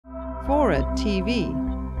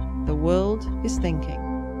FORA.tv. The world is thinking.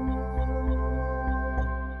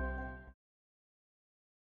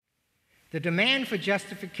 The demand for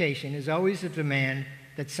justification is always a demand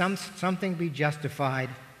that something be justified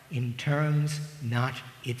in terms not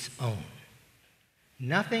its own.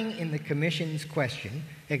 Nothing in the Commission's question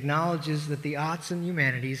acknowledges that the arts and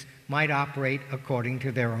humanities might operate according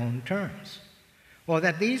to their own terms, or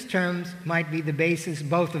that these terms might be the basis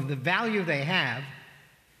both of the value they have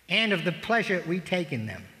and of the pleasure we take in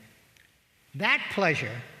them. That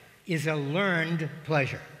pleasure is a learned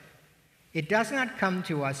pleasure. It does not come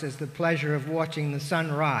to us as the pleasure of watching the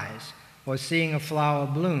sun rise or seeing a flower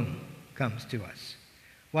bloom comes to us.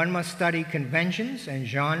 One must study conventions and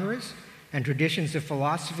genres and traditions of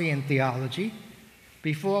philosophy and theology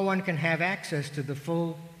before one can have access to the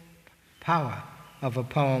full power of a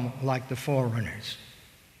poem like The Forerunners.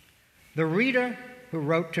 The reader who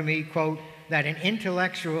wrote to me, quote, that an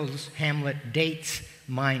intellectual's Hamlet dates,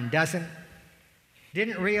 mine doesn't,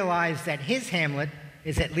 didn't realize that his Hamlet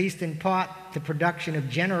is at least in part the production of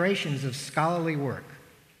generations of scholarly work.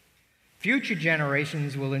 Future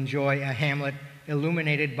generations will enjoy a Hamlet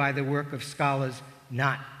illuminated by the work of scholars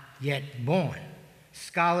not yet born,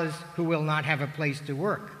 scholars who will not have a place to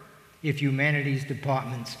work if humanities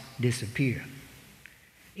departments disappear.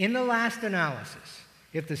 In the last analysis,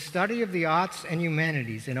 if the study of the arts and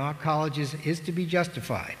humanities in our colleges is to be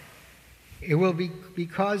justified, it will be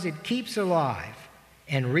because it keeps alive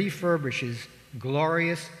and refurbishes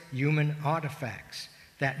glorious human artifacts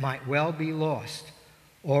that might well be lost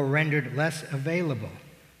or rendered less available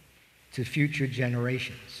to future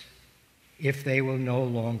generations if they were no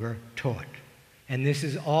longer taught. And this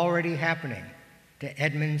is already happening to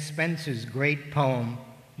Edmund Spenser's great poem,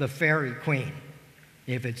 The Fairy Queen.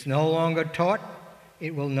 If it's no longer taught,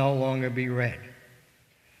 it will no longer be read.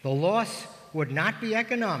 The loss would not be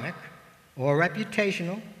economic or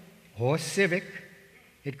reputational or civic.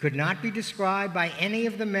 It could not be described by any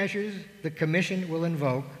of the measures the Commission will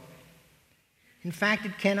invoke. In fact,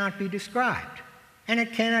 it cannot be described, and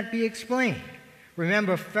it cannot be explained.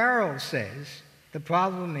 Remember, Farrell says the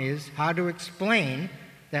problem is how to explain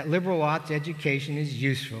that liberal arts education is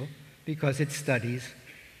useful because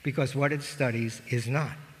what it studies is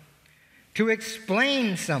not. To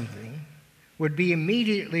explain something would be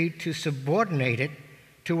immediately to subordinate it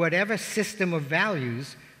to whatever system of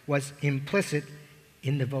values was implicit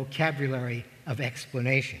in the vocabulary of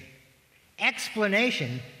explanation.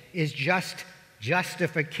 Explanation is just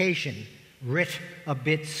justification writ a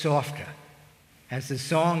bit softer. As the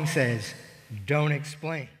song says, don't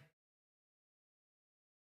explain.